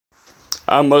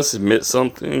I must admit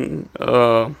something.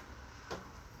 I'm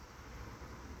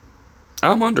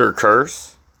under a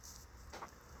curse.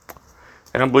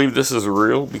 And I believe this is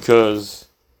real because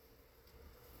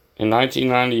in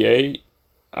 1998,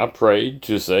 I prayed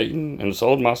to Satan and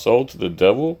sold my soul to the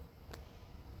devil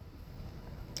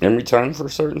in return for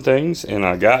certain things. And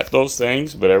I got those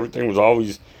things, but everything was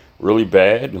always really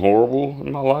bad and horrible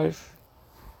in my life.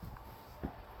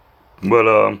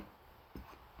 But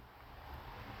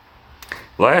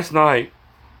last night,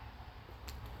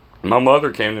 my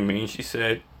mother came to me and she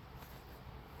said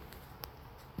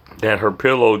that her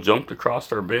pillow jumped across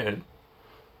her bed.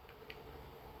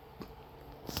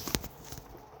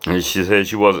 And she said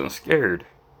she wasn't scared.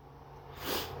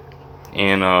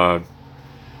 And I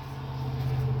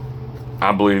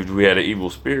believed we had an evil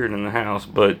spirit in the house,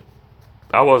 but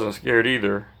I wasn't scared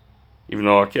either, even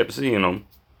though I kept seeing them.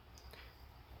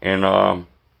 And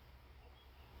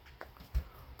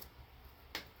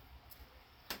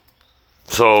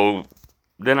so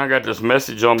then I got this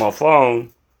message on my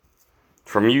phone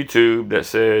from YouTube that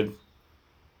said,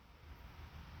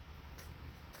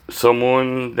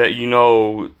 someone that you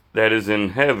know that is in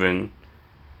heaven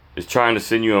is trying to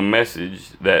send you a message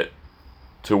that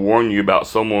to warn you about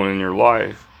someone in your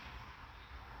life.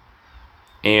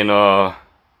 And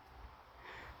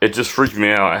it just freaked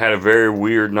me out. I had a very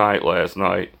weird night last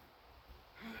night.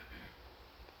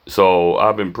 So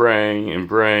I've been praying and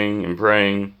praying and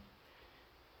praying,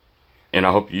 and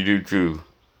I hope you do too.